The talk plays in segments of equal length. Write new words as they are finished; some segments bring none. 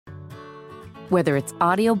Whether it's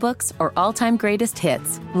audiobooks or all-time greatest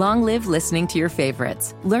hits, long live listening to your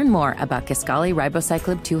favorites. Learn more about Kisqali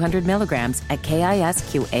Ribociclib 200 milligrams at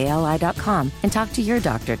KISQALI.com and talk to your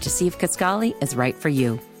doctor to see if Kisqali is right for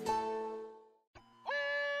you.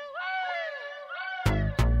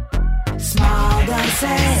 Small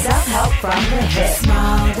doses, self-help from the hip.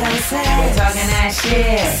 Small doses, we're talking that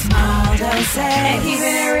shit. Small doses, and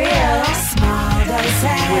keeping it real. Small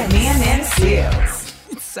doses, with me and Nana Seals.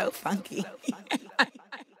 It's so funky.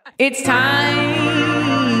 It's time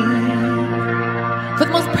for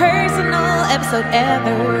the most personal episode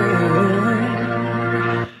ever.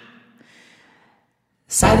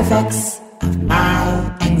 Side effects of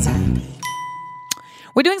my anxiety.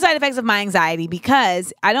 We're doing side effects of my anxiety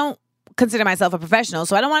because I don't consider myself a professional,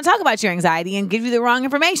 so I don't want to talk about your anxiety and give you the wrong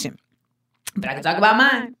information. But I can talk about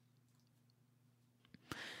mine.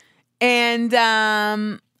 And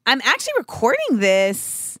I'm actually recording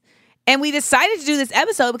this, and we decided to do this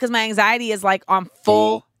episode because my anxiety is like on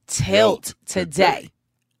full tilt today.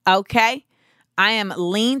 Okay? I am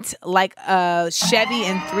leaned like a Chevy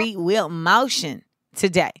in 3-wheel motion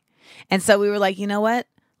today. And so we were like, you know what?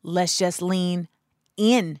 Let's just lean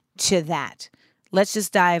into that. Let's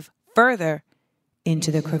just dive further into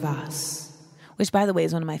the crevasse, which, by the way,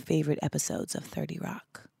 is one of my favorite episodes of 30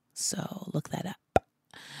 Rock. So look that up.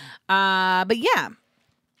 But yeah,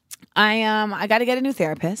 I got to get a new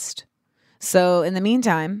therapist. So in the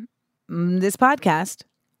meantime, this podcast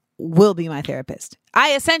will be my therapist.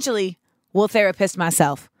 I essentially will therapist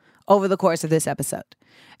myself over the course of this episode.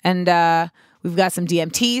 And we've got some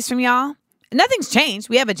DMTs from y'all. Nothing's changed.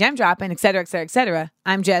 We have a gem dropping, et cetera, et cetera, et cetera.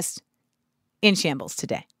 I'm just in shambles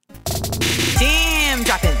today. Jam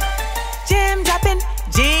dropping. Jam dropping.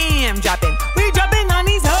 Jam dropping. We dropping on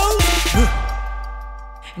these hoes.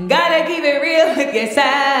 Gotta keep it real with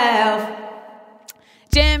yourself.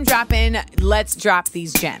 Gem dropping. Let's drop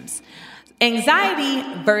these gems. Anxiety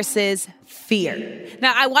versus fear.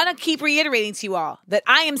 Now, I want to keep reiterating to you all that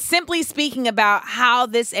I am simply speaking about how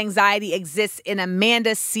this anxiety exists in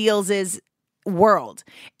Amanda Seals' world.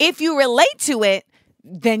 If you relate to it,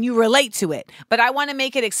 then you relate to it. But I want to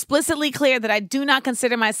make it explicitly clear that I do not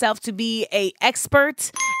consider myself to be an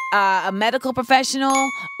expert, a medical professional,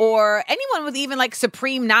 or anyone with even like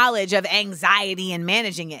supreme knowledge of anxiety and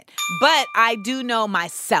managing it. But I do know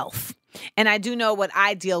myself, and I do know what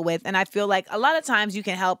I deal with. And I feel like a lot of times you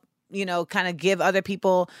can help, you know, kind of give other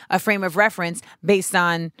people a frame of reference based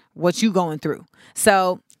on what you're going through.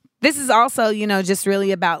 So this is also, you know, just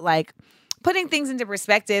really about like putting things into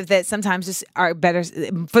perspective that sometimes just are better.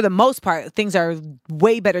 For the most part, things are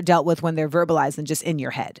way better dealt with when they're verbalized than just in your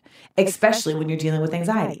head, especially when you're dealing with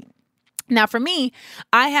anxiety. Now, for me,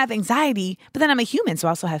 I have anxiety, but then I'm a human, so I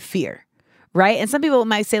also have fear, right? And some people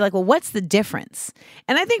might say like, well, what's the difference?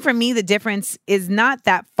 And I think for me, the difference is not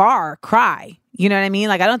that far cry. You know what I mean?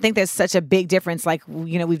 Like, I don't think there's such a big difference like,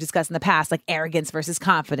 you know, we've discussed in the past, like arrogance versus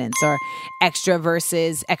confidence or extra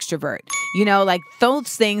versus extrovert. You know, like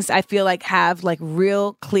those things I feel like have like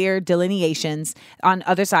real clear delineations on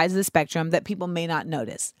other sides of the spectrum that people may not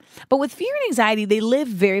notice. But with fear and anxiety, they live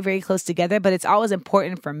very, very close together. But it's always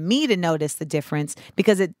important for me to notice the difference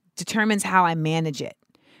because it determines how I manage it.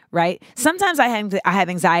 Right? Sometimes I have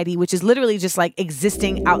anxiety, which is literally just like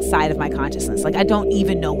existing outside of my consciousness. Like I don't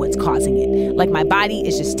even know what's causing it. Like my body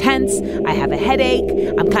is just tense. I have a headache.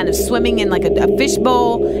 I'm kind of swimming in like a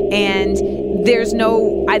fishbowl, and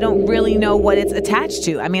I don't really know what it's attached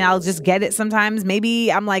to. I mean, I'll just get it sometimes.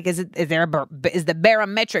 Maybe I'm like, is the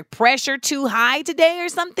barometric pressure too high today or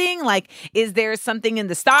something? Like, is there something in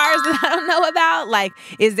the stars that I don't know about? Like,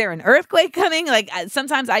 is there an earthquake coming? Like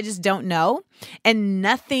sometimes I just don't know. And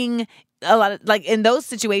nothing, a lot of like in those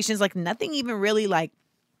situations, like nothing even really like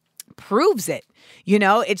proves it. You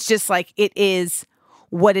know, it's just like it is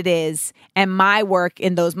what it is. And my work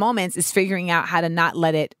in those moments is figuring out how to not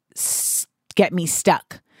let it get me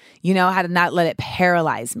stuck, you know, how to not let it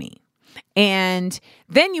paralyze me. And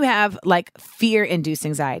then you have like fear-induced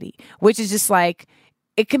anxiety, which is just like,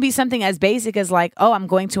 it can be something as basic as like, oh, I'm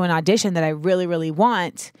going to an audition that I really, really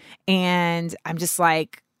want. And I'm just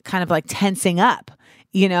like, kind of like tensing up,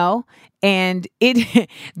 you know, and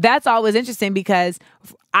that's always interesting because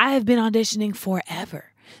I have been auditioning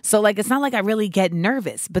forever. So like, it's not like I really get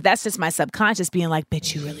nervous, but that's just my subconscious being like,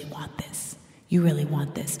 bitch, you really want this. You really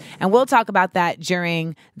want this. And we'll talk about that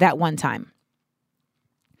during that one time.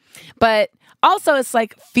 But Also, it's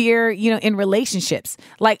like fear, in relationships.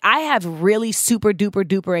 Like I have really super duper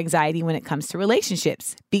duper anxiety when it comes to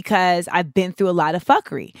relationships because I've been through a lot of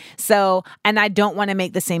fuckery. So, and I don't want to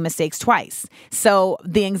make the same mistakes twice. So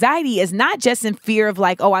the anxiety is not just in fear of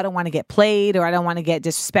like, oh, I don't want to get played, or I don't want to get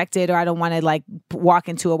disrespected, or I don't want to like walk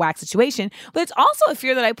into a whack situation. But it's also a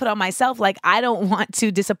fear that I put on myself. Like I don't want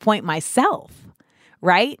to disappoint myself.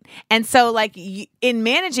 Right. And so like in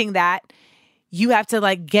managing that, you have to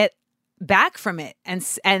like get back from it. And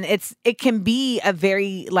it can be a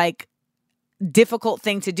very like difficult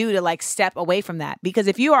thing to do to like step away from that. Because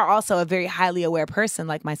if you are also a very highly aware person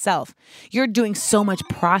like myself, you're doing so much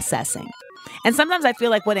processing. And sometimes I feel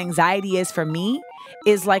like what anxiety is for me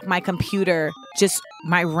is like my computer, just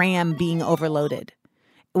my RAM being overloaded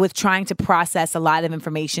with trying to process a lot of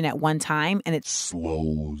information at one time. And it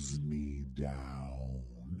slows me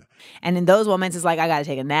down. And in those moments, it's like, I got to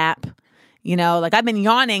take a nap. Like I've been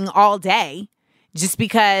yawning all day just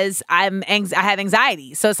because I have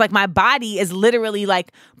anxiety. So it's like my body is literally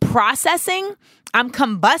like processing. I'm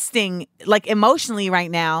combusting like emotionally right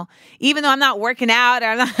now, even though I'm not working out or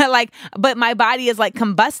I'm not like, but my body is like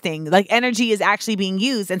combusting. Like energy is actually being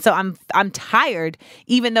used. And so I'm tired,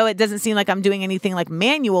 even though it doesn't seem like I'm doing anything like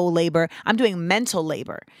manual labor. I'm doing mental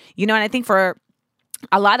labor, and I think for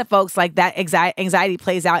a lot of folks, like that anxiety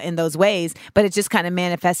plays out in those ways, but it just kind of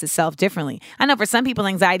manifests itself differently. I know for some people,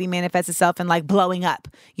 anxiety manifests itself in like blowing up,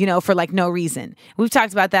 for like no reason. We've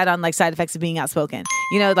talked about that on like side effects of being outspoken,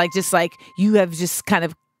 like just like you have just kind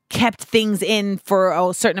of kept things in for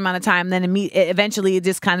a certain amount of time, then eventually it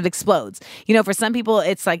just kind of explodes. For some people,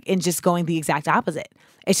 it's like in just going the exact opposite.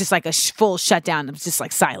 It's just like a full shutdown. It's just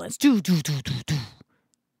like silence. Do, do, do, do, do.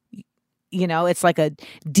 It's like a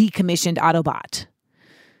decommissioned Autobot.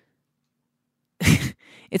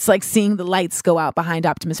 It's like seeing the lights go out behind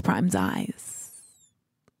Optimus Prime's eyes.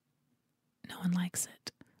 No one likes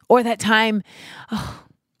it. Or that time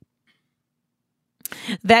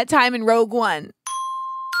in Rogue One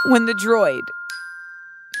when the droid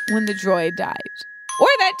died. Or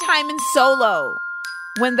that time in Solo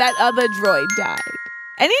when that other droid died.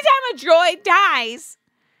 Anytime a droid dies,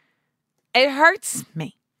 it hurts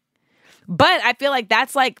me. But I feel like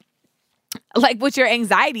that's like what your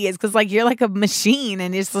anxiety is, because like you're like a machine,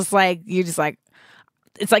 and it's just like it's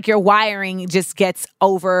like your wiring just gets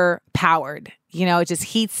overpowered. It just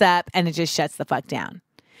heats up and it just shuts the fuck down.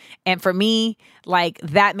 And for me, like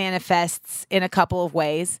that manifests in a couple of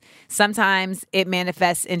ways. Sometimes it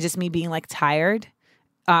manifests in just me being like tired,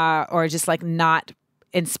 or just like not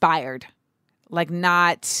inspired, like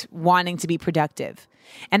not wanting to be productive.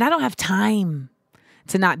 And I don't have time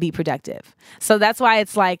to not be productive. So that's why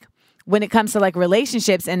it's like, when it comes to like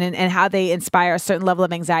relationships and how they inspire a certain level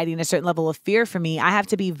of anxiety and a certain level of fear for me, I have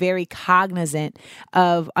to be very cognizant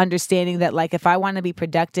of understanding that like if I want to be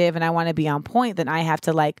productive and I want to be on point, then I have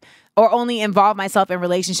to like, or only involve myself in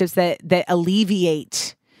relationships that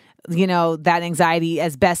alleviate, that anxiety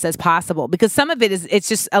as best as possible. Because some of it is, it's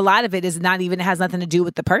just, a lot of it is not even, it has nothing to do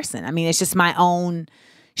with the person. I mean, it's just my own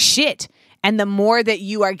shit. And the more that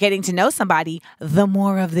you are getting to know somebody, the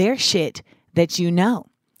more of their shit that you know.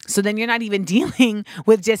 So then you're not even dealing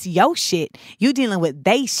with just your shit. You're dealing with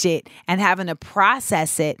they shit and having to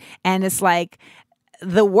process it. And it's like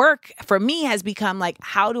the work for me has become like,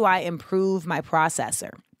 how do I improve my processor?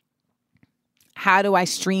 How do I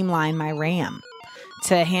streamline my RAM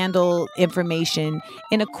to handle information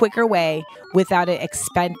in a quicker way without it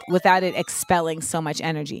expelling so much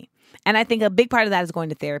energy? And I think a big part of that is going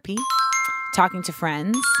to therapy, talking to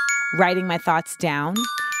friends, writing my thoughts down,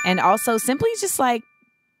 and also simply just like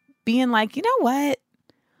being like, you know what?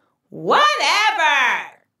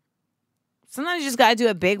 Whatever. Sometimes you just got to do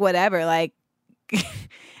a big whatever, like,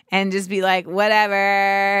 and just be like,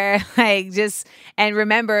 whatever. Like, just, and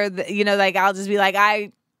remember, like, I'll just be like,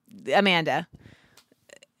 Amanda,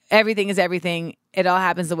 everything is everything. It all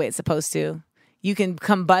happens the way it's supposed to. You can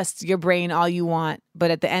combust your brain all you want,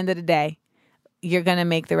 but at the end of the day, you're going to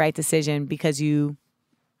make the right decision because you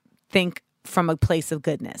think from a place of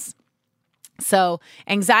goodness. So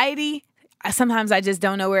anxiety, sometimes I just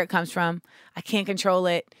don't know where it comes from. I can't control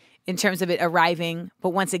it in terms of it arriving. But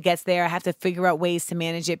once it gets there, I have to figure out ways to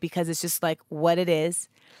manage it because it's just like what it is.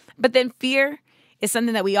 But then fear is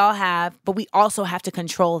something that we all have, but we also have to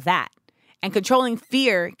control that. And controlling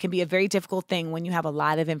fear can be a very difficult thing when you have a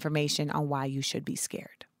lot of information on why you should be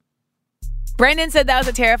scared. Brendan said that was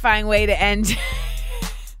a terrifying way to end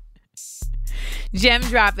gem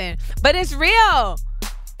dropping. But it's real.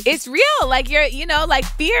 It's real. Like like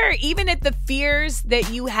fear, even if the fears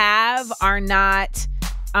that you have are not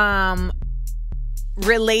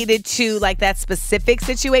related to like that specific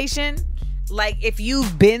situation, like if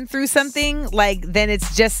you've been through something, like then it's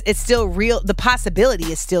still real. The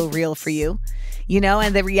possibility is still real for you,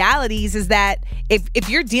 and the realities is that if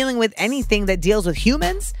you're dealing with anything that deals with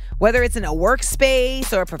humans, whether it's in a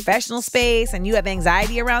workspace or a professional space and you have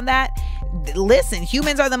anxiety around that, listen,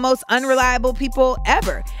 humans are the most unreliable people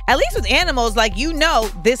ever. At least with animals, like,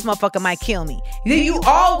 this motherfucker might kill me. You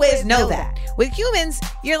always know that. With humans,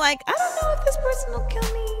 you're like, I don't know if this person will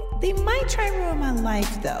kill me. They might try and ruin my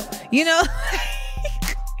life though.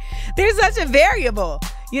 There's such a variable.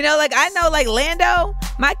 Like I know like Lando,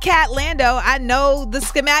 my cat Lando, I know the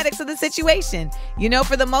schematics of the situation.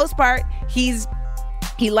 For the most part,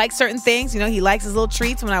 he likes certain things. He likes his little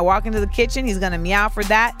treats. When I walk into the kitchen, he's going to meow for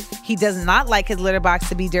that. He does not like his litter box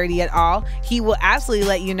to be dirty at all. He will absolutely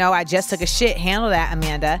let you know, I just took a shit. Handle that,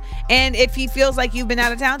 Amanda. And if he feels like you've been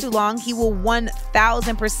out of town too long, he will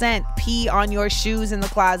 1000% pee on your shoes in the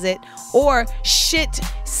closet or shit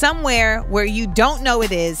somewhere where you don't know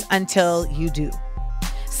it is until you do.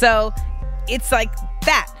 So it's like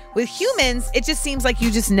that. With humans, it just seems like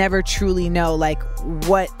you just never truly know like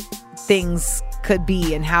what things could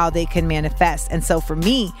be and how they can manifest. And so for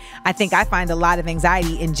me, I think I find a lot of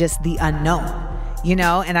anxiety in just the unknown,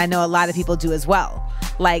 and I know a lot of people do as well.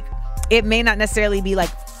 Like it may not necessarily be like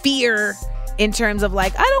fear in terms of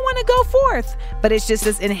like, I don't want to go forth, but it's just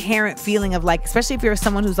this inherent feeling of like, especially if you're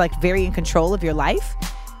someone who's like very in control of your life,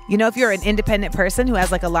 if you're an independent person who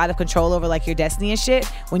has like a lot of control over like your destiny and shit,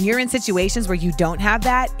 when you're in situations where you don't have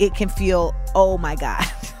that, it can feel, oh my God,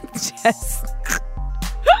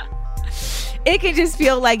 it can just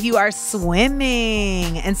feel like you are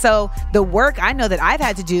swimming. And so the work I know that I've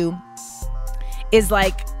had to do is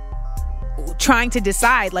like trying to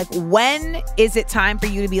decide like, when is it time for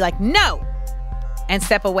you to be like, no, and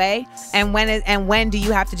step away? And when do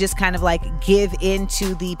you have to just kind of like give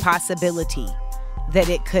into the possibility that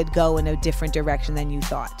it could go in a different direction than you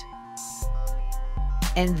thought?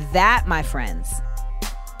 And that, my friends,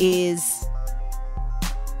 is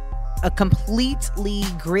a completely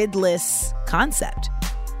gridless concept.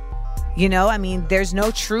 I mean, there's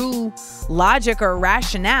no true logic or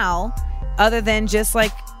rationale other than just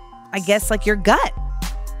like, I guess like your gut.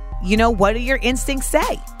 What do your instincts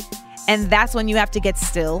say? And that's when you have to get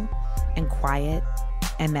still and quiet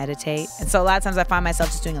and meditate. And so a lot of times I find myself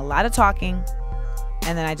just doing a lot of talking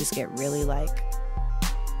and then I just get really like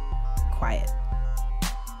quiet.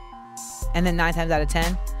 And then 9 times out of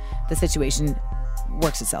 10, the situation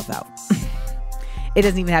works itself out. It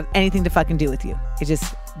doesn't even have anything to fucking do with you. It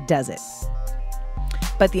just does it.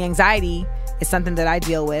 But the anxiety is something that I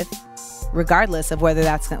deal with regardless of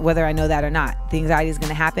whether I know that or not. The anxiety is going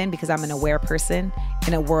to happen because I'm an aware person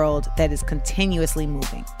in a world that is continuously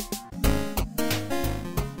moving.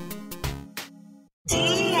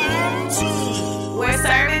 TNT. We're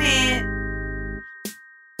serving it.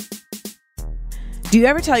 Do you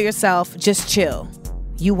ever tell yourself, just chill?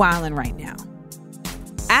 You wildin' right now.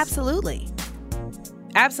 Absolutely.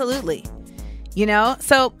 Absolutely.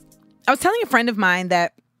 So I was telling a friend of mine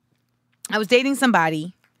that I was dating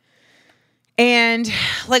somebody and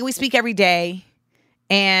like we speak every day.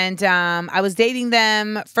 And I was dating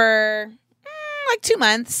them for like 2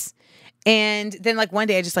 months. And then like one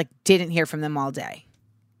day I just like didn't hear from them all day.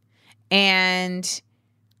 And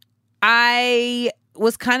I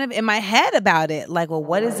was kind of in my head about it. Like, well,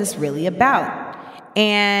 what is this really about?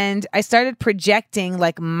 And I started projecting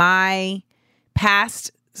like my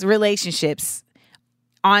past relationships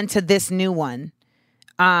onto this new one.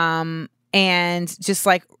 And just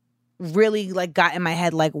like really like got in my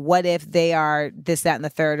head, like, what if they are this, that, and the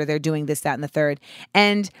third, or they're doing this, that, and the third.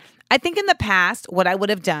 And I think in the past, what I would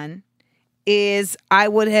have done is I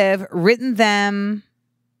would have written them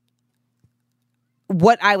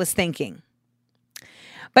what I was thinking.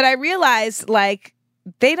 But I realized like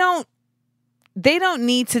they don't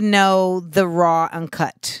need to know the raw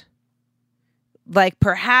uncut. Like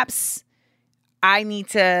perhaps I need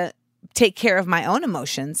to take care of my own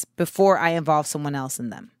emotions before I involve someone else in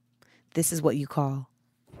them. This is what you call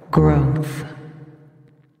growth.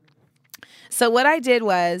 So what I did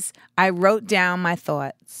was I wrote down my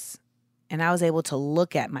thoughts and I was able to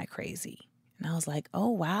look at my crazy. And I was like, oh,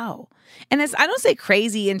 wow. And I don't say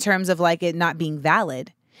crazy in terms of like it not being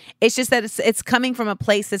valid. It's just that it's coming from a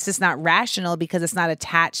place that's just not rational because it's not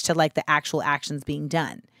attached to like the actual actions being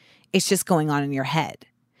done. It's just going on in your head.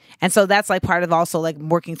 And so that's like part of also like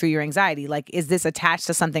working through your anxiety. Like, is this attached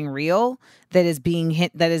to something real that is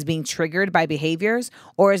being triggered by behaviors?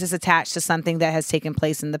 Or is this attached to something that has taken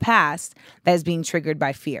place in the past that is being triggered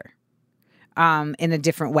by fear in a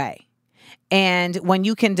different way? And when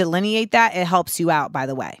you can delineate that, it helps you out, by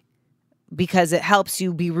the way. because it helps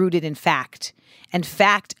you be rooted in fact. And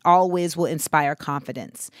fact always will inspire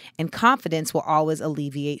confidence. And confidence will always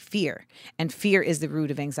alleviate fear. And fear is the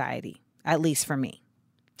root of anxiety, at least for me.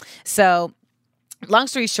 So long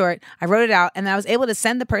story short, I wrote it out and I was able to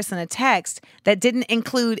send the person a text that didn't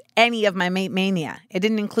include any of my mania. It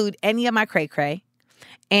didn't include any of my cray-cray.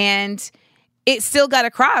 And it still got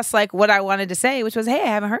across like what I wanted to say, which was, hey, I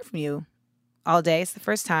haven't heard from you all day. It's the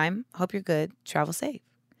first time. Hope you're good. Travel safe.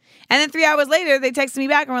 And then 3 hours later, they texted me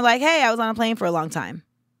back and were like, hey, I was on a plane for a long time.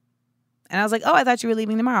 And I was like, oh, I thought you were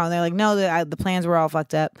leaving tomorrow. And they're like, no, the plans were all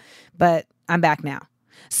fucked up, but I'm back now.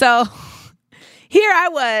 So here I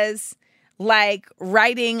was like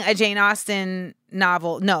writing a Jane Austen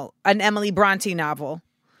novel. No, an Emily Bronte novel.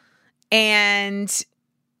 And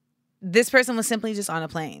this person was simply just on a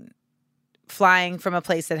plane, flying from a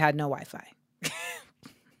place that had no Wi-Fi.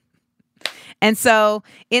 And so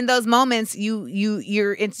in those moments,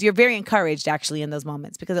 you're very encouraged actually in those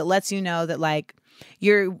moments because it lets you know that like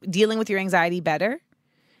you're dealing with your anxiety better,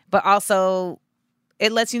 but also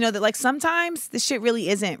it lets you know that like sometimes this shit really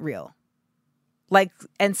isn't real. Like,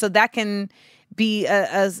 and so that can be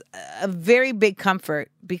a very big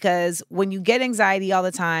comfort because when you get anxiety all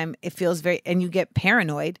the time, it feels and you get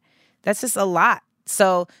paranoid. That's just a lot.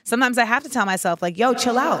 So sometimes I have to tell myself like, yo,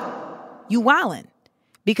 chill out. You wildin'.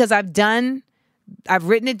 Because I've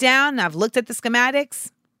written it down, I've looked at the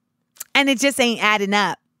schematics, and it just ain't adding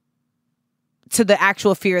up to the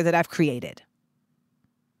actual fear that I've created.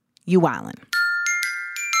 You wildin'.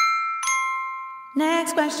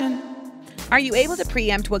 Next question. Are you able to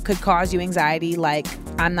preempt what could cause you anxiety, like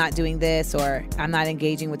I'm not doing this, or I'm not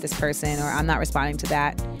engaging with this person, or I'm not responding to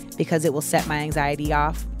that because it will set my anxiety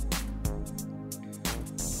off?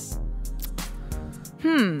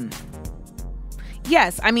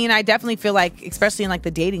 Yes. I mean, I definitely feel like, especially in like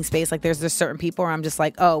the dating space, like there's certain people where I'm just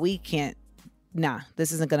like, oh,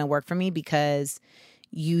 this isn't going to work for me because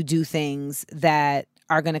you do things that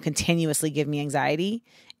are going to continuously give me anxiety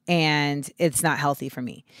and it's not healthy for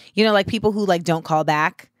me. You know, like people who like don't call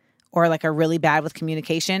back or like are really bad with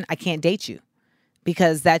communication. I can't date you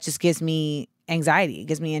because that just gives me anxiety. It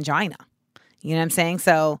gives me angina. You know what I'm saying?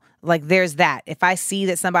 So like there's that. If I see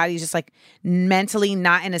that somebody's just like mentally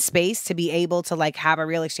not in a space to be able to like have a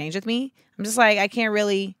real exchange with me, I'm just like, I can't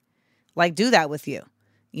really like do that with you,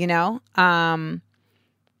 you know? I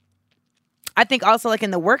think also like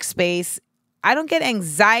in the workspace, I don't get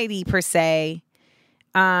anxiety per se.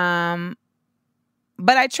 But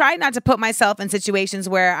I try not to put myself in situations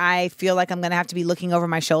where I feel like I'm going to have to be looking over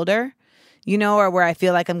my shoulder, you know, or where I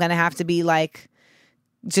feel like I'm going to have to be like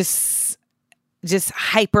just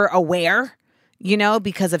hyper aware, you know,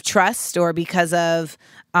 because of trust or because of,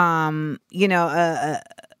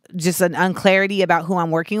 just an unclarity about who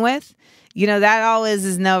I'm working with. You know, that always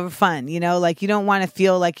is never fun. You know, like you don't want to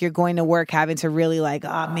feel like you're going to work having to really like,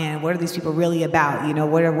 oh man, what are these people really about? You know,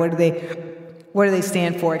 what do they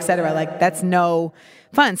stand for, et cetera? Like that's no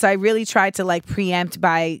fun. So I really tried to like preempt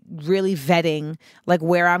by really vetting like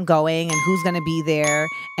where I'm going and who's going to be there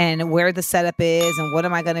and where the setup is and what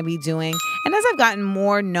am I going to be doing. And as I've gotten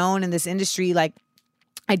more known in this industry, like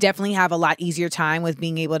I definitely have a lot easier time with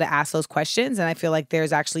being able to ask those questions. And I feel like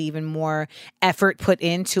there's actually even more effort put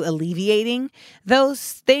into alleviating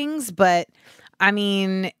those things. But I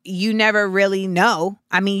mean, you never really know.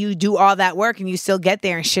 I mean, you do all that work and you still get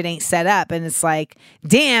there and shit ain't set up. And it's like,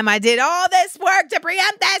 damn, I did all this work to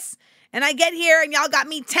preempt this. And I get here and y'all got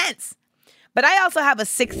me tense. But I also have a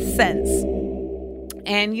sixth sense.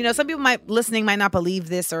 And, you know, some people listening might not believe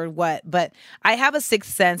this or what, but I have a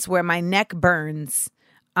sixth sense where my neck burns.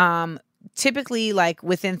 Typically like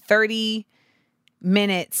within 30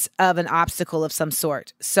 minutes of an obstacle of some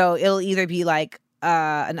sort. So it'll either be like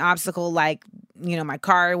an obstacle like, you know, my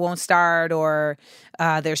car won't start or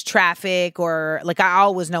there's traffic or like I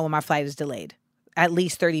always know when my flight is delayed at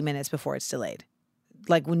least 30 minutes before it's delayed,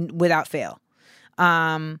 like without fail.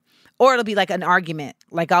 Or it'll be like an argument.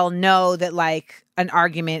 Like I'll know that like an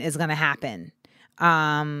argument is going to happen.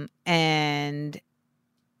 And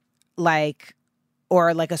like,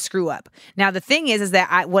 or like a screw up. Now, the thing is that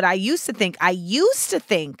I used to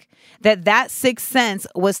think that sixth sense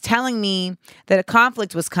was telling me that a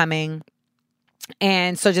conflict was coming.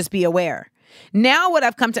 And so just be aware. Now, what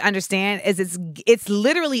I've come to understand is it's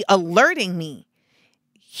literally alerting me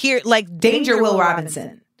here, like danger, Will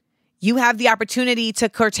Robinson. You have the opportunity to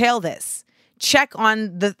curtail this. Check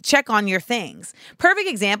on your things. Perfect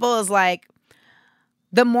example is like,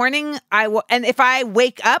 the morning and if I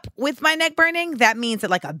wake up with my neck burning, that means that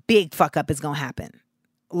like a big fuck up is going to happen.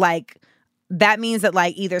 Like that means that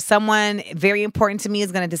like either someone very important to me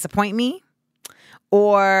is going to disappoint me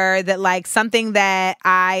or that like something that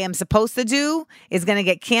I am supposed to do is going to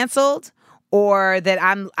get canceled, or that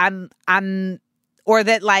or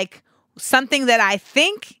that like something that I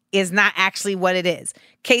think is not actually what it is.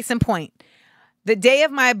 Case in point, the day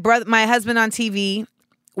of my husband on TV,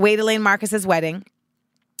 Wade Elaine Marcus's wedding,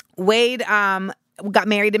 Wade got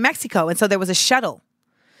married in Mexico. And so there was a shuttle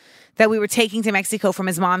that we were taking to Mexico from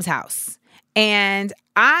his mom's house. And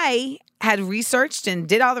I had researched and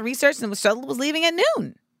did all the research, and the shuttle was leaving at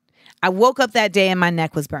noon. I woke up that day and my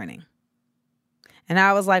neck was burning. And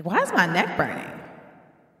I was like, why is my neck burning?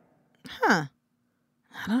 I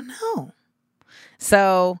don't know.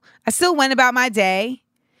 So I still went about my day,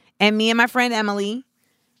 and me and my friend Emily,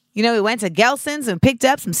 we went to Gelson's and picked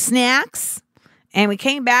up some snacks, and we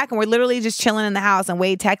came back and we're literally just chilling in the house, and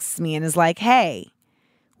Wade texts me and is like, hey,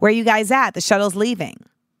 where are you guys at? The shuttle's leaving.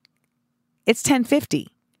 It's 10:50.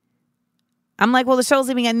 I'm like, well, the shuttle's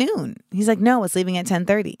leaving at noon. He's like, no, it's leaving at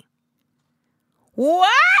 10:30.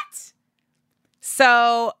 What?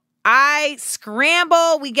 So I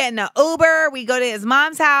scramble. We get in an Uber. We go to his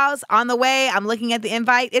mom's house. On the way, I'm looking at the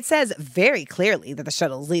invite. It says very clearly that the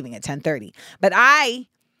shuttle is leaving at 10:30. But I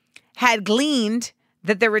had gleaned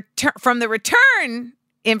that from the return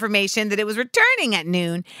information that it was returning at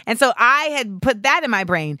noon. And so I had put that in my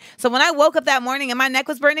brain. So when I woke up that morning and my neck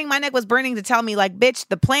was burning to tell me like, bitch,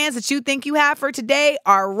 the plans that you think you have for today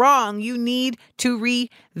are wrong. You need to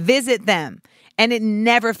revisit them. And it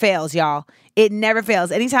never fails, y'all. It never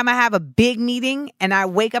fails. Anytime I have a big meeting and I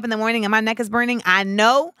wake up in the morning and my neck is burning, I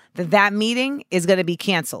know that meeting is going to be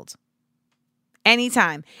canceled.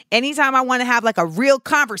 Anytime I want to have like a real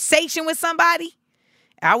conversation with somebody,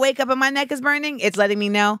 I wake up and my neck is burning. It's letting me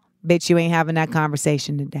know, bitch, you ain't having that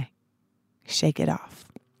conversation today. Shake it off.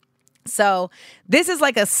 So this is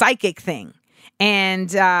like a psychic thing.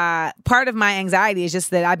 And part of my anxiety is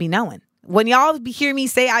just that I be knowing. When y'all hear me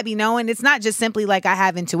say I be knowing, it's not just simply like I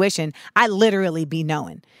have intuition. I literally be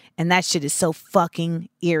knowing. And that shit is so fucking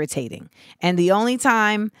irritating. And the only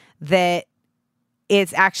time that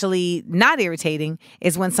it's actually not irritating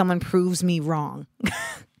is when someone proves me wrong.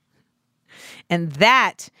 And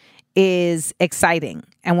that is exciting.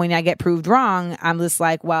 And when I get proved wrong, I'm just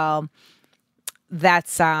like, well,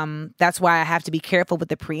 that's why I have to be careful with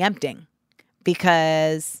the preempting,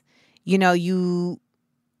 because,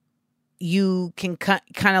 you can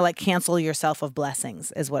kind of like cancel yourself of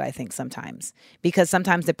blessings is what I think sometimes, because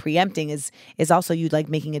sometimes the preempting is also you like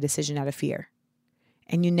making a decision out of fear,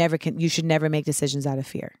 and you should never make decisions out of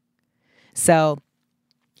fear. So,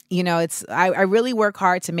 I really work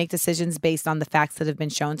hard to make decisions based on the facts that have been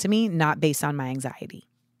shown to me, not based on my anxiety.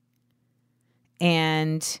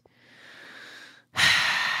 And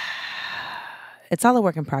it's all a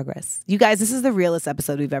work in progress. You guys, this is the realest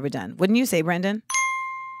episode we've ever done. Wouldn't you say, Brendan?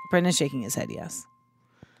 Brendan's shaking his head, yes.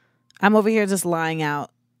 I'm over here just lying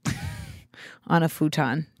out on a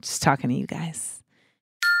futon, just talking to you guys.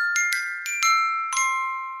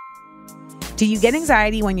 Do you get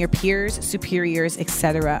anxiety when your peers, superiors,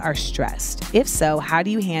 etc. are stressed? If so, how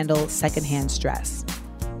do you handle secondhand stress?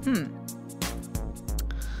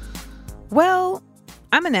 Well,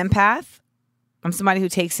 I'm an empath. I'm somebody who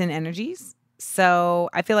takes in energies.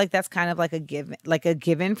 So I feel like that's kind of like a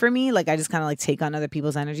given for me. Like I just kind of like take on other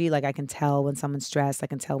people's energy. Like I can tell when someone's stressed. I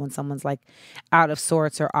can tell when someone's like out of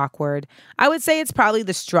sorts or awkward. I would say it's probably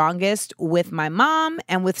the strongest with my mom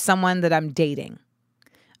and with someone that I'm dating.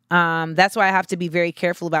 That's why I have to be very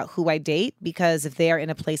careful about who I date, because if they are in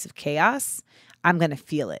a place of chaos, I'm going to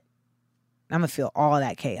feel it. I'm going to feel all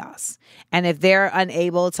that chaos. And if they're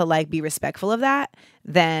unable to like be respectful of that,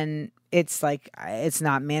 then it's like, it's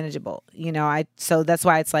not manageable, so that's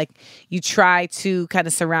why it's like you try to kind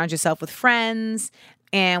of surround yourself with friends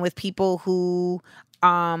and with people who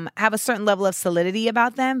have a certain level of solidity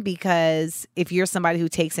about them, because if you're somebody who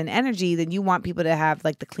takes in energy, then you want people to have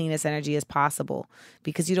like the cleanest energy as possible,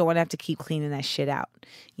 because you don't want to have to keep cleaning that shit out,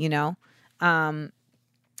 So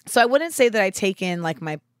I wouldn't say that I take in like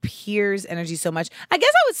my peers' energy so much. I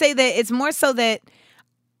guess I would say that it's more so that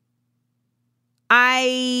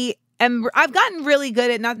I've gotten really good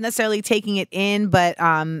at not necessarily taking it in, but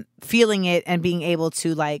feeling it and being able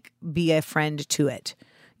to like be a friend to it,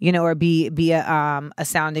 or be a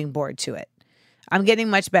sounding board to it. I'm getting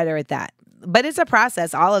much better at that. But it's a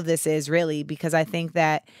process. All of this is really, because I think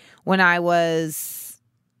that when I was,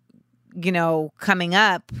 coming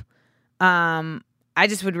up, I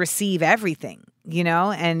just would receive everything,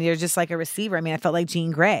 and you're just like a receiver. I mean, I felt like Jean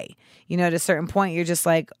Grey, at a certain point, you're just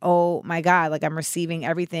like, oh my God, like I'm receiving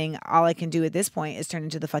everything. All I can do at this point is turn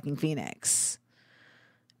into the fucking Phoenix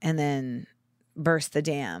and then burst the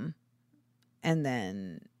dam and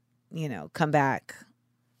then come back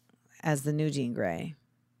as the new Jean Grey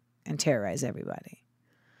and terrorize everybody.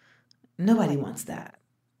 Nobody wants that,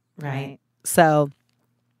 right? So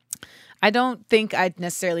I don't think I'd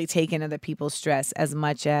necessarily take in other people's stress as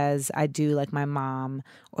much as I do like my mom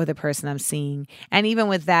or the person I'm seeing. And even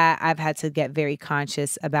with that, I've had to get very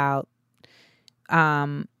conscious about,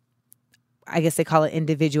 I guess they call it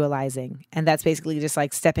individualizing. And that's basically just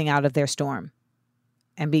like stepping out of their storm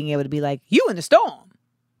and being able to be like, you in the storm,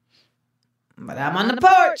 but I'm on the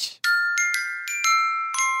porch.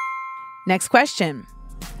 Next question.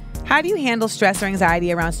 How do you handle stress or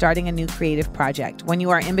anxiety around starting a new creative project when you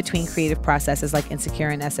are in between creative processes like Insecure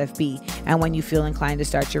and SFB, and when you feel inclined to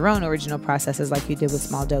start your own original processes like you did with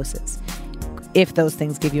Small Doses, if those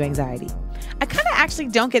things give you anxiety? I kind of actually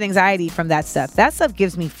don't get anxiety from that stuff. That stuff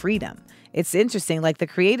gives me freedom. It's interesting. Like the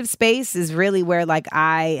creative space is really where like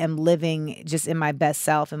I am living just in my best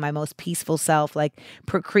self and my most peaceful self, like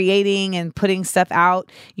creating and putting stuff out,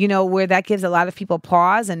 where that gives a lot of people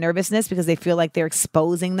pause and nervousness because they feel like they're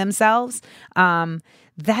exposing themselves.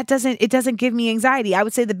 It doesn't give me anxiety. I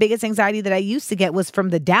would say the biggest anxiety that I used to get was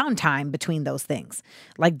from the downtime between those things.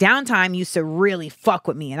 Like downtime used to really fuck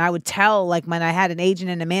with me. And I would tell, like when I had an agent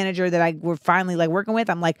and a manager that I were finally like working with,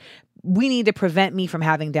 I'm like, we need to prevent me from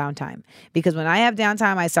having downtime, because when I have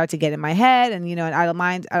downtime, I start to get in my head, and an idle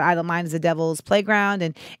mind is the devil's playground,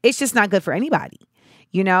 and it's just not good for anybody.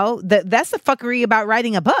 That's the fuckery about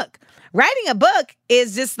writing a book. Writing a book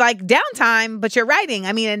is just like downtime, but you're writing.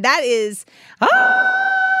 I mean, and that is,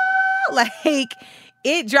 like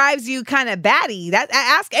it drives you kind of batty. That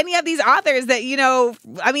ask any of these authors that,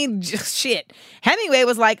 shit. Hemingway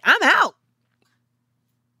was like, I'm out.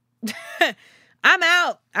 I'm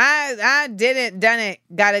out. I didn't, done it,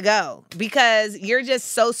 gotta go. Because you're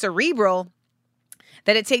just so cerebral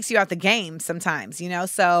that it takes you out the game sometimes,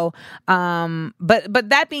 So, but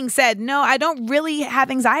that being said, no, I don't really have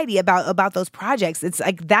anxiety about those projects. It's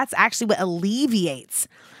like, that's actually what alleviates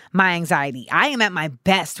my anxiety. I am at my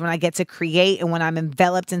best when I get to create and when I'm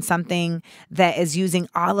enveloped in something that is using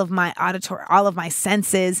all of my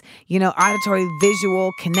senses, auditory,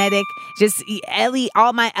 visual, kinetic, just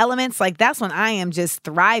all my elements. Like that's when I am just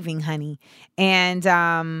thriving, honey.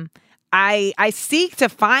 And, I seek to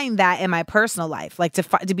find that in my personal life, like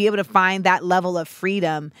to be able to find that level of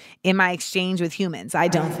freedom in my exchange with humans. I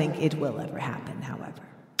don't think it will ever happen, however.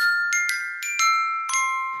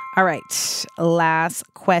 All right,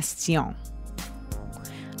 last question.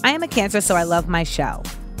 I am a Cancer, so I love my shell.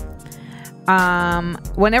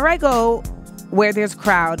 Whenever I go where there's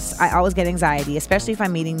crowds, I always get anxiety, especially if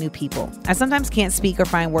I'm meeting new people. I sometimes can't speak or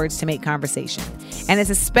find words to make conversation, and it's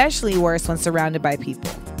especially worse when surrounded by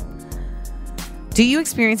people. Do you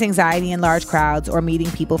experience anxiety in large crowds or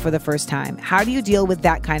meeting people for the first time? How do you deal with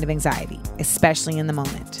that kind of anxiety, especially in the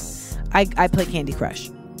moment? I play Candy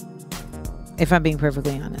Crush, if I'm being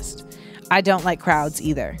perfectly honest. I don't like crowds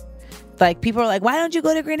either. Like people are like, why don't you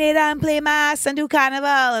go to Grenada and play mass and do carnival?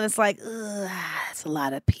 And it's like, that's a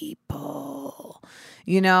lot of people.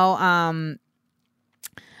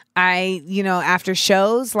 After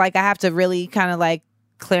shows, like I have to really kind of like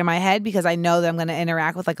clear my head, because I know that I'm going to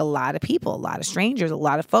interact with like a lot of people, a lot of strangers, a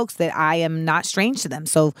lot of folks that I am not strange to them.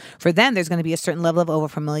 So for them, there's going to be a certain level of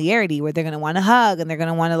overfamiliarity where they're going to want to hug and they're going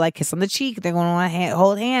to want to like kiss on the cheek. They're going to want to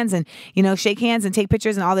hold hands and, shake hands and take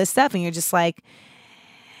pictures and all this stuff. And you're just like,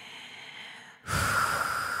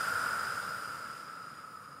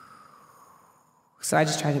 so I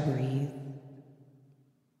just try to breathe.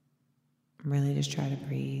 Really just try to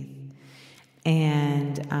breathe.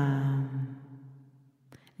 And,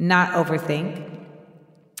 not overthink.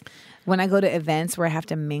 When I go to events where I have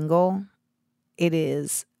to mingle, it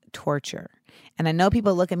is torture. And I know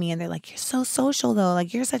people look at me and they're like, you're so social though.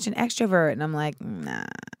 Like you're such an extrovert. And I'm like, nah.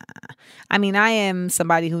 I mean, I am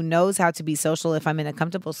somebody who knows how to be social if I'm in a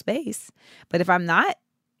comfortable space. But if I'm not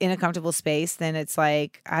in a comfortable space, then it's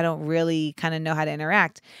like, I don't really kind of know how to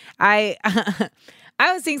interact. I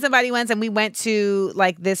was seeing somebody once and we went to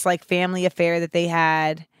like this like family affair that they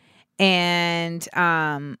had. And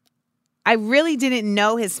I really didn't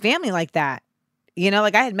know his family like that.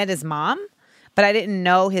 Like I had met his mom, but I didn't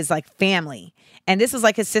know his like family. And this was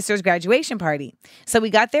like his sister's graduation party. So we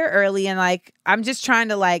got there early and like, I'm just trying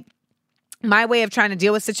to like, my way of trying to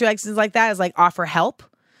deal with situations like that is like offer help.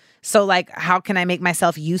 So like, how can I make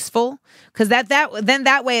myself useful? Because then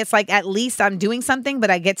that way it's like, at least I'm doing something, but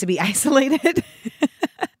I get to be isolated.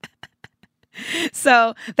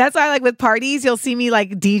 So that's why like with parties, you'll see me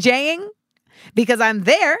like DJing because I'm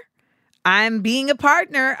there. I'm being a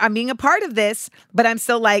partner. I'm being a part of this, but I'm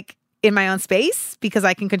still like in my own space because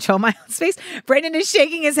I can control my own space. Brendan is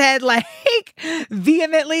shaking his head like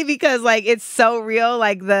vehemently because like it's so real,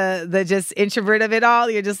 like the just introvert of it all.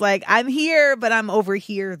 You're just like, I'm here, but I'm over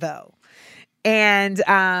here though. And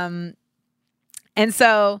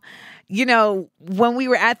so, you know, when we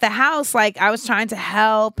were at the house, like I was trying to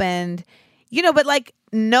help and, you know, but like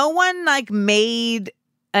no one like made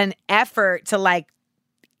an effort to like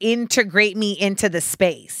integrate me into the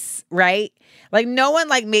space, right? Like no one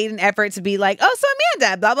like made an effort to be like, oh, so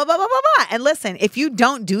Amanda, blah, blah, blah, blah, blah, blah. And listen, if you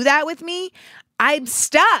don't do that with me, I'm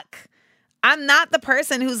stuck. I'm not the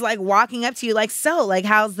person who's like walking up to you like, so like,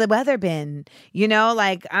 how's the weather been? You know,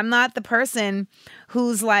 like I'm not the person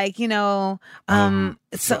who's like, you know,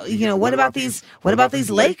 so, you know, what about these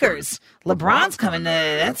Lakers? LeBron's coming.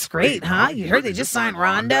 That's great, huh? You heard they just signed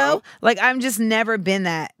Rondo? Like I'm just never been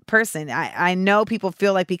that person. I know people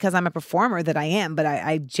feel like because I'm a performer that I am, but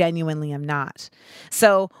I genuinely am not.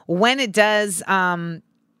 So when it does,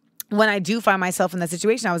 when I do find myself in that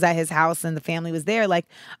situation, I was at his house and the family was there. Like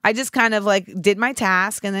I just kind of like did my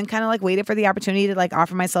task and then kind of like waited for the opportunity to like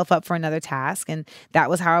offer myself up for another task. And that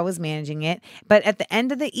was how I was managing it. But at the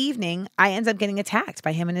end of the evening, I ended up getting attacked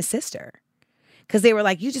by him and his sister. Because they were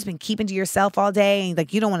like, you just been keeping to yourself all day. And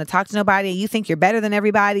like, you don't want to talk to nobody. You think you're better than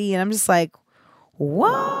everybody. And I'm just like,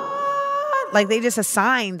 what? Like they just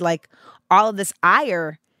assigned like all of this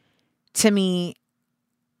ire to me.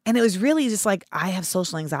 And it was really just like, I have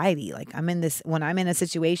social anxiety. Like when I'm in a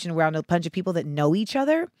situation around a bunch of people that know each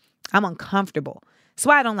other, I'm uncomfortable. That's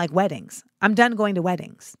why I don't like weddings. I'm done going to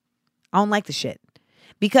weddings. I don't like the shit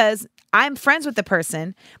because I'm friends with the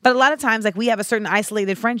person, but a lot of times like we have a certain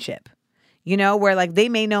isolated friendship, you know, where like they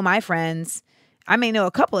may know my friends. I may know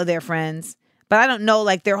a couple of their friends, but I don't know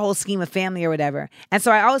like their whole scheme of family or whatever. And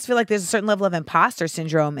so I always feel like there's a certain level of imposter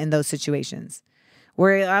syndrome in those situations.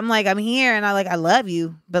 Where I'm like, I'm here and I love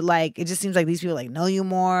you. But like, it just seems like these people like know you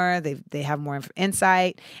more. They have more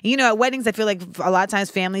insight. And, you know, at weddings, I feel like a lot of times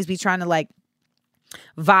families be trying to like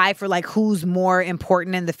vie for like who's more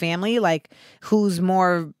important in the family, like who's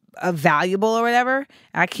more valuable or whatever.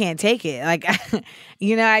 I can't take it. Like,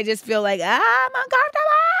 you know, I just feel like, I'm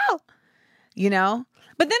uncomfortable, you know?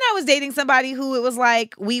 But then I was dating somebody who it was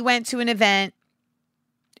like, we went to an event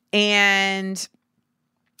and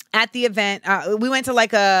at the event, we went to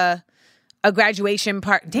like a graduation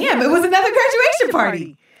party. Damn, it was another graduation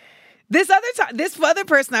party. This other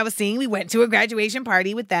person I was seeing, we went to a graduation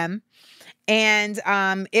party with them. And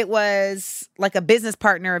it was like a business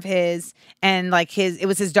partner of his and like it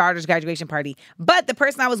was his daughter's graduation party. But the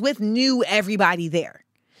person I was with knew everybody there.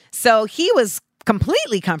 So he was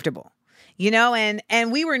completely comfortable, you know,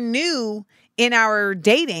 and we were new in our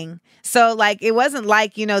dating. So like, it wasn't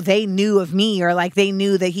like, you know, they knew of me or like they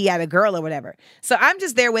knew that he had a girl or whatever. So I'm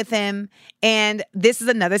just there with him. And this is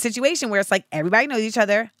another situation where it's like, everybody knows each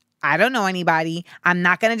other. I don't know anybody. I'm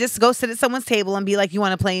not going to just go sit at someone's table and be like, you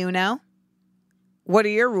want to play Uno? What are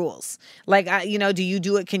your rules? Like, you know, do you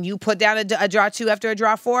do it? Can you put down a draw 2 after a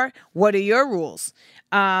draw 4? What are your rules?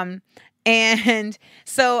 And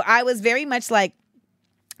so I was very much like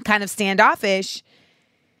kind of standoffish.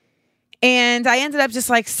 And I ended up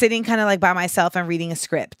just like sitting kind of like by myself and reading a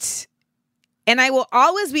script. And I will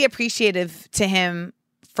always be appreciative to him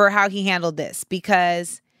for how he handled this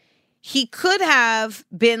because he could have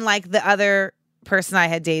been like the other person I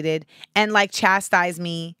had dated and like chastised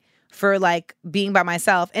me for like being by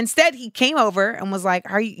myself. Instead, he came over and was like,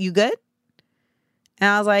 are you good?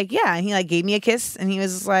 And I was like, yeah. And he like gave me a kiss and he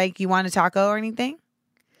was just like, you want a taco or anything?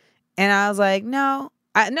 And I was like, no.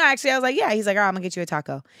 No, actually, I was like, yeah. He's like, all right, I'm going to get you a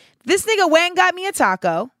taco. This nigga went and got me a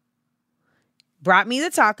taco, brought me the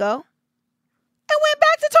taco, and went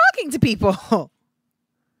back to talking to people.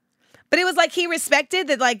 But it was like he respected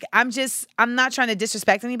that, like, I'm not trying to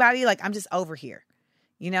disrespect anybody. Like, I'm just over here,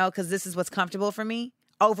 you know, because this is what's comfortable for me.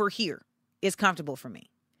 Over here is comfortable for me.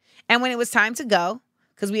 And when it was time to go,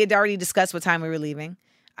 because we had already discussed what time we were leaving,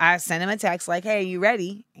 I sent him a text like, hey, are you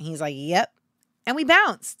ready? And he's like, yep. And we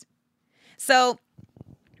bounced. So,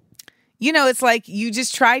 you know, it's like you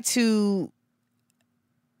just try to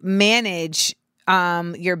manage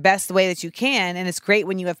your best way that you can. And it's great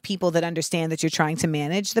when you have people that understand that you're trying to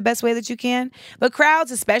manage the best way that you can. But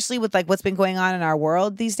crowds, especially with like what's been going on in our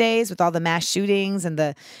world these days with all the mass shootings and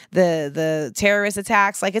the terrorist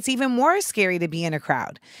attacks, like it's even more scary to be in a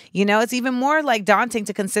crowd. You know, it's even more like daunting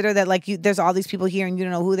to consider that like there's all these people here and you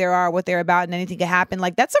don't know who they are, what they're about, and anything could happen.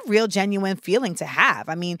 Like that's a real genuine feeling to have.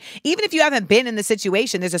 I mean, even if you haven't been in the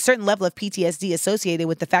situation, there's a certain level of PTSD associated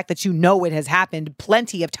with the fact that you know it has happened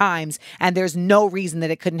plenty of times and there's no no reason that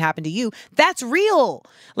it couldn't happen to you. That's real.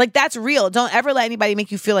 Like, that's real. Don't ever let anybody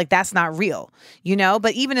make you feel like that's not real, you know?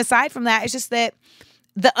 But even aside from that, it's just that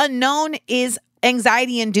the unknown is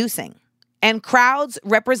anxiety inducing, and crowds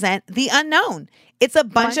represent the unknown. It's a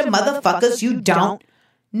bunch of motherfuckers you don't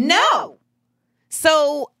know.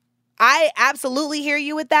 So I absolutely hear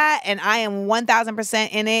you with that, and I am 1,000%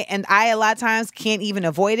 in it, and I a lot of times can't even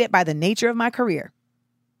avoid it by the nature of my career.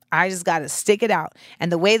 I just got to stick it out.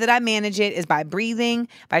 And the way that I manage it is by breathing,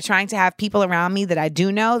 by trying to have people around me that I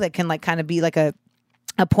do know that can like kind of be like a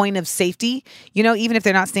point of safety, you know, even if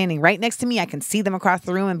they're not standing right next to me, I can see them across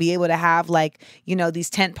the room and be able to have like, you know,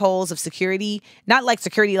 these tent poles of security, not like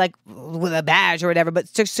security like with a badge or whatever, but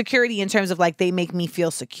security in terms of like they make me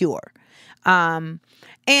feel secure. And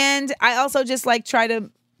I also just like try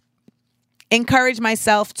to encourage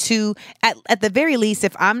myself to, at the very least,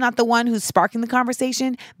 if I'm not the one who's sparking the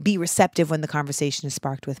conversation, be receptive when the conversation is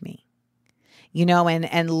sparked with me, you know,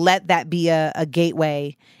 and let that be a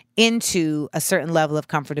gateway into a certain level of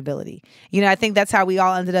comfortability. You know, I think that's how we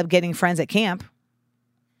all ended up getting friends at camp,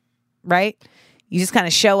 right? You just kind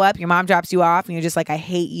of show up, your mom drops you off, and you're just like, I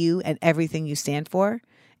hate you and everything you stand for,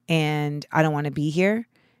 and I don't want to be here,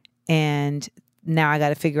 and now I got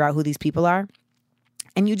to figure out who these people are.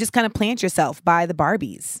 And you just kind of plant yourself by the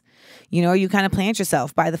Barbies, you know, you kind of plant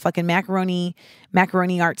yourself by the fucking macaroni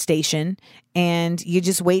art station, and you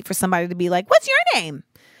just wait for somebody to be like, what's your name?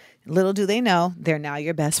 Little do they know, they're now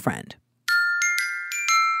your best friend.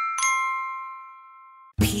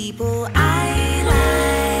 People I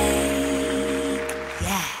like.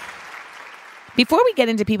 Yeah. Before we get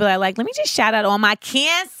into people I like, let me just shout out all my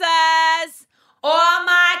cancers. All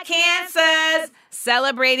my cancers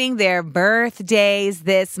celebrating their birthdays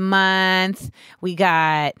this month. We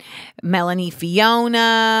got Melanie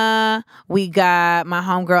Fiona. We got my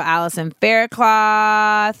homegirl Allison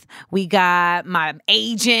Faircloth. We got my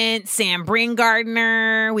agent Sam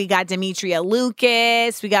Bringardner. We got Demetria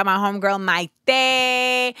Lucas. We got my homegirl Maite.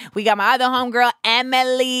 We got my other homegirl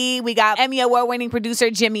Emily. We got Emmy Award-winning producer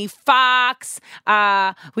Jimmy Fox.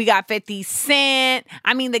 We got 50 Cent.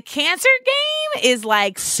 I mean, the cancer game is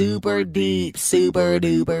like super deep, super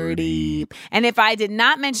duper deep. And if I did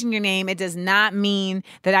not mention your name, it does not mean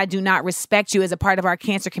that I do not respect you as a part of our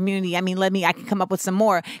cancer community. I mean, I can come up with some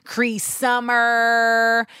more. Cree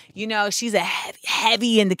Summer, you know, she's a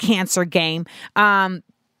heavy in the cancer game.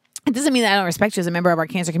 It doesn't mean that I don't respect you as a member of our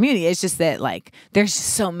cancer community. It's just that, like, there's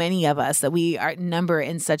just so many of us that we are number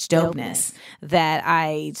in such dopeness that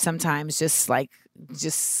I sometimes just,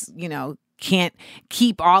 you know, can't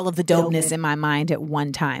keep all of the dopeness in my mind at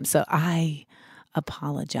one time. So I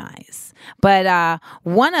apologize. But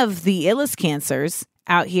one of the illest cancers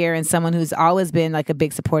out here, and someone who's always been like a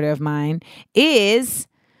big supporter of mine, is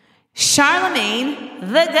Charlemagne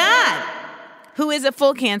the God, who is a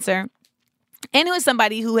full cancer. And who is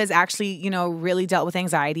somebody who has actually, you know, really dealt with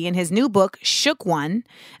anxiety. And his new book, Shook One,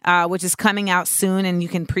 which is coming out soon, and you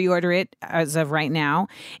can pre-order it as of right now,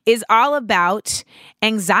 is all about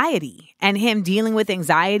anxiety and him dealing with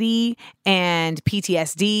anxiety and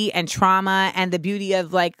PTSD and trauma, and the beauty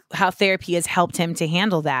of like how therapy has helped him to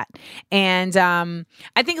handle that. And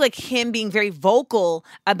I think like him being very vocal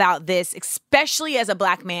about this, especially as a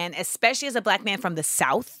black man from the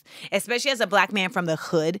South, especially as a black man from the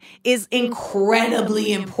hood, is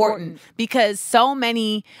incredibly important, because so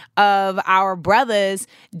many of our brothers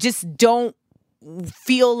just don't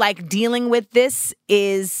feel like dealing with this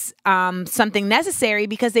is something necessary,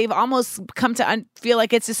 because they've almost come to feel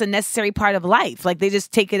like it's just a necessary part of life. Like they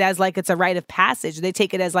just take it as like it's a rite of passage. They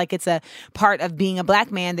take it as like it's a part of being a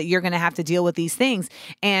black man, that you're going to have to deal with these things.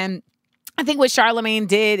 And I think what Charlemagne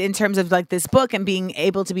did in terms of like this book and being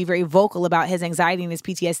able to be very vocal about his anxiety and his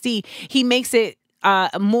PTSD, he makes it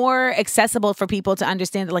more accessible for people to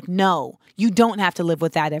understand that, like, no, you don't have to live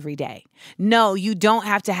with that every day. No, you don't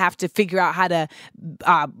have to figure out how to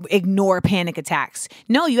ignore panic attacks.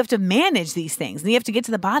 No, you have to manage these things. And you have to get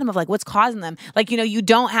to the bottom of like what's causing them. Like, you know, you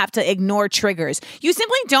don't have to ignore triggers. You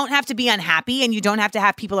simply don't have to be unhappy, and you don't have to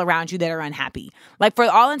have people around you that are unhappy. Like, for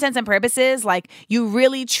all intents and purposes, like, you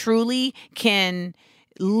really truly can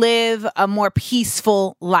live a more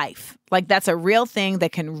peaceful life. Like, that's a real thing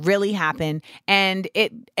that can really happen. And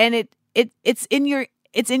it's in your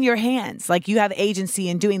it's in your hands. Like, you have agency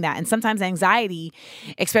in doing that. And sometimes anxiety,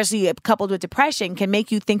 especially coupled with depression, can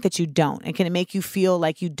make you think that you don't. And can make you feel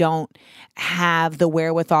like you don't have the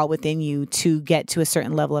wherewithal within you to get to a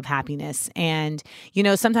certain level of happiness. And,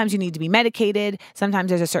 sometimes you need to be medicated. Sometimes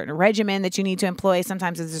there's a certain regimen that you need to employ.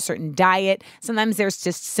 Sometimes there's a certain diet. Sometimes there's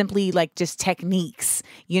just simply like just techniques,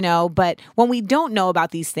 But when we don't know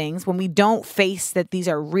about these things, when we don't face that these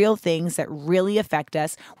are real things that really affect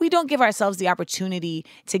us, we don't give ourselves the opportunity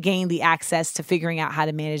to gain the access to figuring out how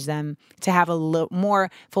to manage them, to have a more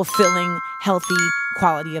fulfilling, healthy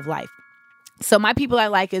quality of life. So my people I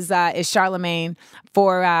like is Charlemagne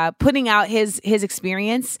for putting out his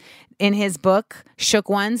experience in his book, Shook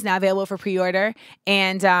Ones, now available for pre-order.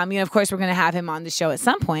 And, of course, we're going to have him on the show at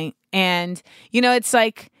some point. And, it's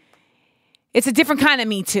like, it's a different kind of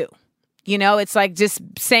me too. It's like just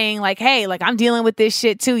saying like, hey, like I'm dealing with this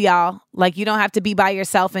shit too, y'all. Like, you don't have to be by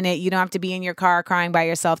yourself in it. You don't have to be in your car crying by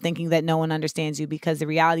yourself thinking that no one understands you, because the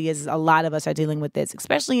reality is a lot of us are dealing with this,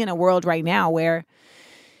 especially in a world right now where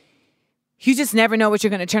you just never know what you're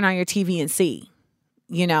going to turn on your TV and see.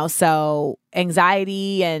 So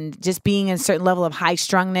anxiety and just being in a certain level of high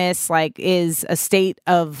strungness, like, is a state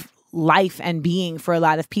of life and being for a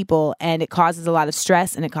lot of people, and it causes a lot of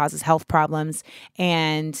stress and it causes health problems.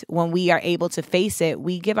 And when we are able to face it,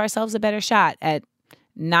 we give ourselves a better shot at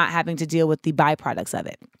not having to deal with the byproducts of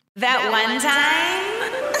it. That one time.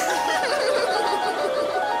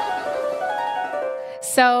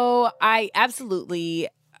 So I absolutely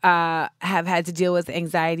have had to deal with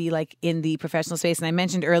anxiety, like, in the professional space. And I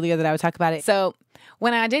mentioned earlier that I would talk about it. So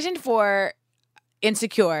when I auditioned for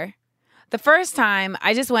Insecure, the first time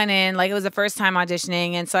I just went in, like, it was the first time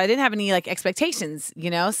auditioning. And so I didn't have any like expectations,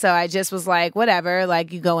 So I just was like, whatever,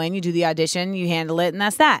 like, you go in, you do the audition, you handle it, and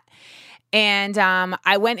that's that. And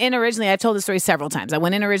I went in originally, I told the story several times. I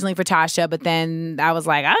went in originally for Tasha, but then I was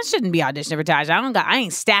like, I shouldn't be auditioning for Tasha. I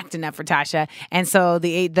ain't stacked enough for Tasha. And so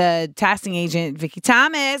the casting agent, Vicky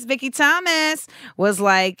Thomas was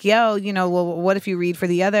like, yo, well, what if you read for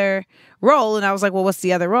the other role? And I was like, well, what's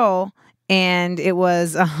the other role? And it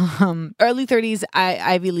was early 30s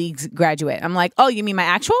Ivy League graduate. I'm like, oh, you mean my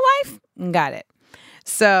actual life? Got it.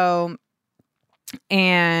 So,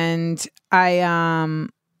 and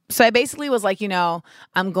So I basically was like,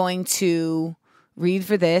 I'm going to read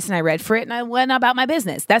for this, and I read for it, and I went about my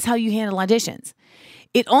business. That's how you handle auditions.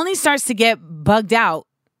 It only starts to get bugged out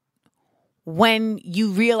when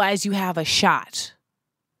you realize you have a shot.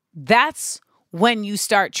 That's when you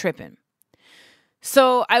start tripping.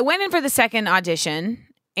 So I went in for the second audition,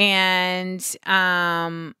 and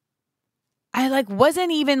I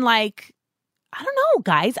wasn't even like, I don't know,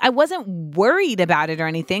 guys. I wasn't worried about it or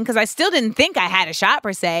anything because I still didn't think I had a shot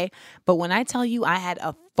per se. But when I tell you I had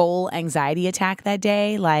a full anxiety attack that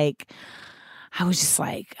day, like, I was just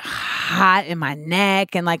like hot in my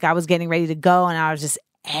neck, and like I was getting ready to go, and I was just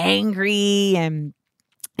angry and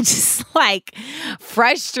just like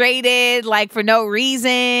frustrated, like for no reason.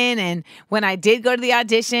 And when I did go to the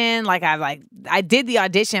audition, I did the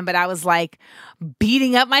audition, but I was like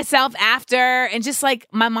beating up myself after, and just like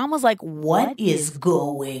my mom was like, what is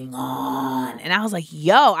going on? And I was like,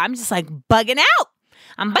 yo, I'm just like bugging out.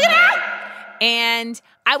 I'm bugging out. And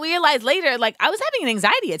I realized later, like, I was having an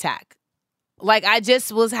anxiety attack. Like, I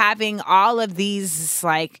just was having all of these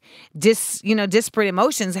like disparate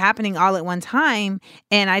emotions happening all at one time,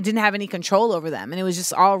 and I didn't have any control over them. And it was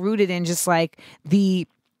just all rooted in just like the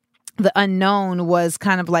unknown was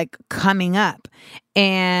kind of like coming up.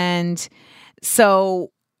 And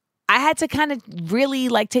so I had to kind of really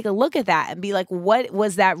like take a look at that and be like, what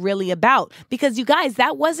was that really about? Because you guys,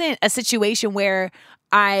 that wasn't a situation where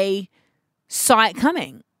I saw it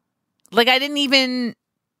coming. Like, I didn't even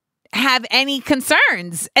have any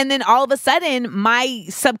concerns. And then all of a sudden, my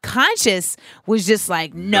subconscious was just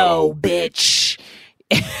like, no, bitch,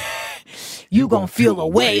 you gonna feel a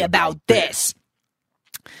way about this.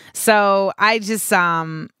 So I just,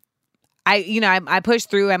 I pushed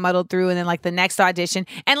through, I muddled through, and then like the next audition.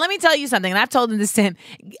 And let me tell you something, and I've told him this to him.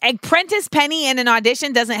 Prentice Penny in an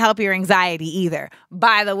audition doesn't help your anxiety either,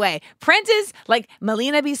 by the way. Prentice, like,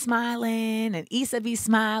 Melina be smiling, and Issa be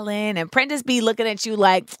smiling, and Prentice be looking at you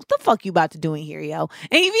like, what the fuck you about to do in here, yo?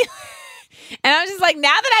 And he be and I was just like, now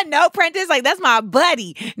that I know Prentice, like, that's my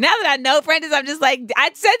buddy. Now that I know Prentice, I'm just like, I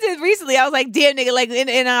said this recently. I was like, damn, nigga, like, in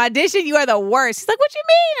an audition, you are the worst. He's like, what you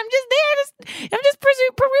mean? I'm just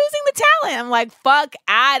perusing the talent. I'm like, fuck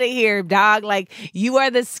out of here, dog. Like, you are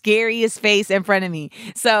the scariest face in front of me.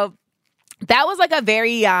 So that was like a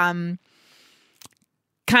very, kind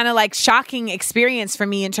kind of like shocking experience for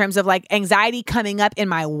me in terms of like anxiety coming up in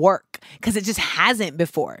my work, because it just hasn't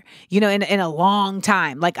before, in a long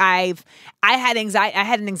time. Like I had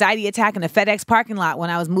an anxiety attack in a FedEx parking lot when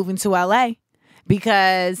I was moving to LA,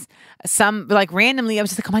 because randomly I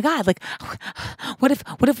was just like, oh my God, like what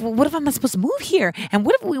if I'm not supposed to move here? And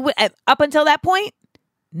what if we would, up until that point,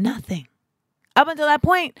 nothing. Up until that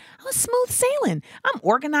point, I was smooth sailing. I'm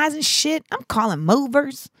organizing shit. I'm calling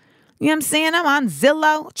movers. You know what I'm saying? I'm on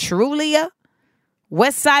Zillow, Trulia,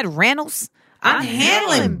 Westside Rentals. I'm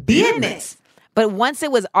handling business. But once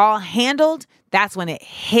it was all handled, that's when it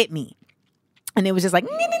hit me. And it was just like,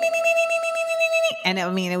 and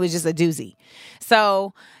it was just a doozy.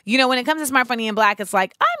 So, when it comes to Smart, Funny, and Black, it's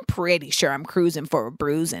like, I'm pretty sure I'm cruising for a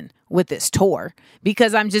bruising with this tour,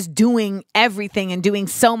 because I'm just doing everything and doing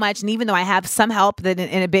so much. And even though I have some help that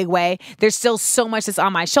in a big way, there's still so much that's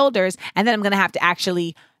on my shoulders. And then I'm going to have to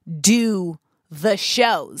actually do the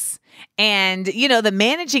shows. And, the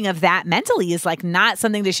managing of that mentally is like not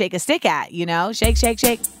something to shake a stick at, shake, shake,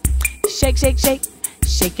 shake, shake, shake, shake,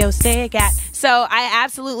 shake your stick at. So I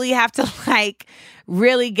absolutely have to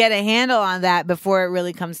really get a handle on that before it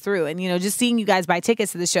really comes through. And, just seeing you guys buy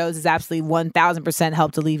tickets to the shows has absolutely 1000%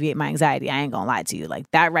 helped alleviate my anxiety. I ain't gonna lie to you. Like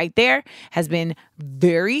that right there has been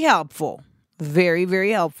very helpful. Very,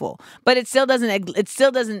 very helpful. But it still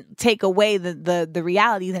doesn't take away the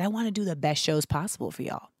reality that I want to do the best shows possible for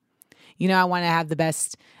y'all. I want to have the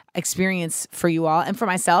best experience for you all and for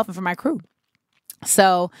myself and for my crew.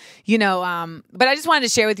 So, but I just wanted to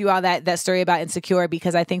share with you all that story about Insecure,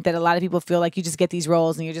 because I think that a lot of people feel like you just get these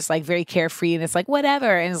roles and you're just like very carefree and it's like,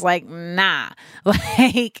 whatever. And it's like, nah,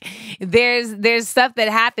 like there's stuff that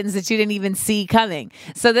happens that you didn't even see coming.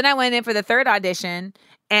 So then I went in for the third audition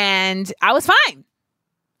and I was fine.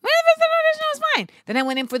 Then I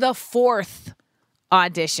went in for the fourth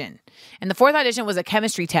audition. And the fourth audition was a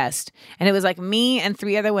chemistry test. And it was like me and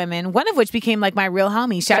 3 other women, one of which became like my real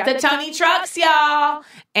homie. Shout out to Tony Trucks, y'all.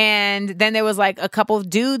 And then there was like a couple of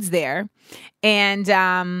dudes there. And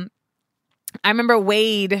I remember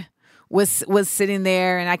Wade was sitting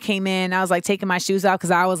there, and I came in. I was like taking my shoes off,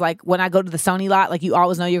 because I was like, when I go to the Sony lot, like you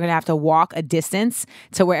always know you're going to have to walk a distance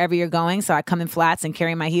to wherever you're going. So I come in flats and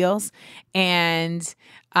carry my heels. And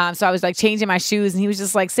so I was like changing my shoes, and he was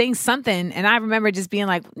just like saying something. And I remember just being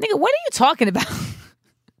like, nigga, what are you talking about?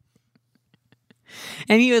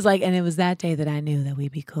 And he was like, and it was that day that I knew that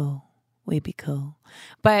we'd be cool. We'd be cool.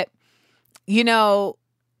 But,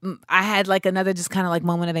 I had like another just kind of like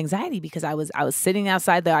moment of anxiety, because I was sitting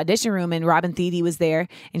outside the audition room, and Robin Thede was there,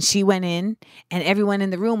 and she went in, and everyone in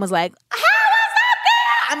the room was like, how was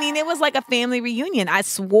that? I mean, it was like a family reunion. I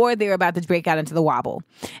swore they were about to break out into the wobble.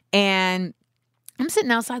 And I'm sitting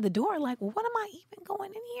outside the door like, well, what am I even going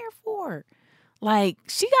in here for? Like,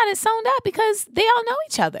 she got it sewn up because they all know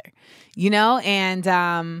each other, and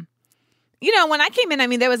when I came in, I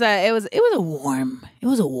mean, it was a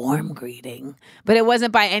warm greeting, but it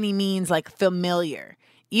wasn't by any means like familiar.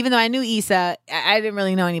 Even though I knew Issa, I didn't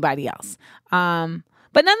really know anybody else.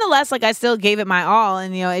 But nonetheless, like I still gave it my all,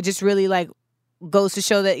 and it just really like goes to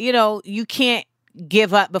show that you can't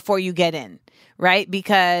give up before you get in, right?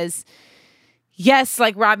 Because yes,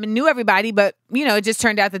 like Robin knew everybody, but it just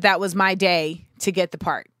turned out that was my day to get the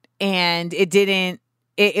part, and it didn't.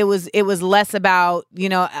 It was less about,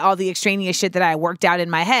 all the extraneous shit that I worked out in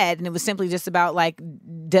my head. And it was simply just about like,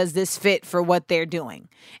 does this fit for what they're doing?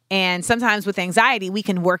 And sometimes with anxiety, we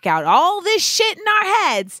can work out all this shit in our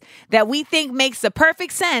heads that we think makes the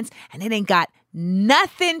perfect sense. And it ain't got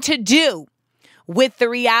nothing to do with the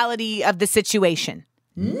reality of the situation.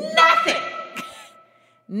 Nothing.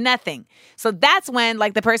 Nothing. So that's when,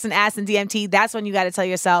 like the person asked in DMT, that's when you got to tell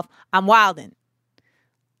yourself, I'm wildin'.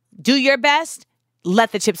 Do your best.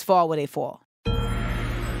 Let the chips fall where they fall. The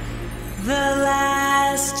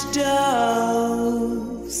last dose.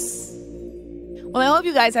 Well, I hope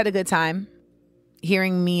you guys had a good time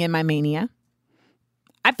hearing me and my mania.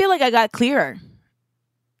 I feel like I got clearer.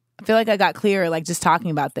 Like just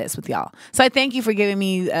talking about this with y'all. So I thank you for giving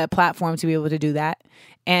me a platform to be able to do that.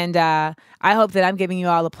 And I hope that I'm giving you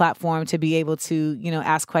all a platform to be able to,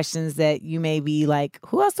 ask questions that you may be like,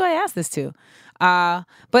 who else do I ask this to? But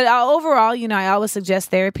overall, I always suggest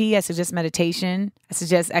therapy. I suggest meditation. I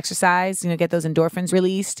suggest exercise, get those endorphins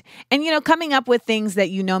released. And, coming up with things that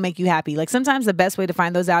make you happy. Like sometimes the best way to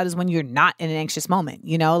find those out is when you're not in an anxious moment,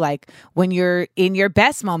 like when you're in your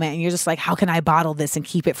best moment and you're just like, how can I bottle this and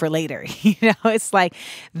keep it for later? It's like,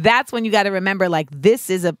 that's when you got to remember, like, this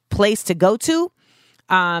is a place to go to.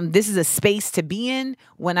 This is a space to be in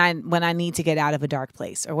when I need to get out of a dark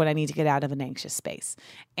place or when I need to get out of an anxious space.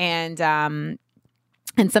 And,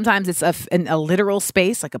 And sometimes it's a literal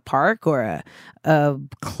space like a park or a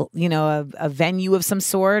venue of some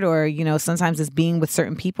sort, or, sometimes it's being with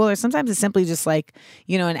certain people, or sometimes it's simply just like,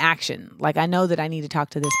 an action. Like I know that I need to talk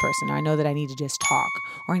to this person, or I know that I need to just talk,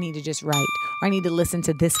 or I need to just write, or I need to listen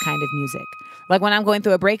to this kind of music. Like when I'm going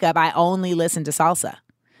through a breakup, I only listen to salsa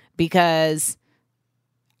because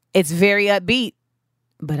it's very upbeat,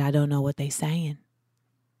 but I don't know what they're saying.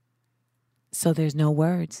 So there's no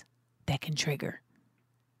words that can trigger.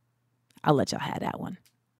 I'll let y'all have that one.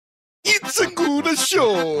 It's a good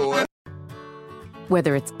show.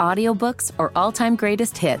 Whether it's audiobooks or all-time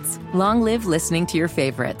greatest hits, long live listening to your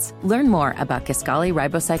favorites. Learn more about Kisqali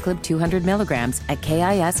Ribociclib 200 milligrams at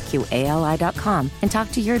KISQALI.com and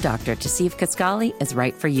talk to your doctor to see if Kisqali is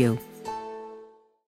right for you.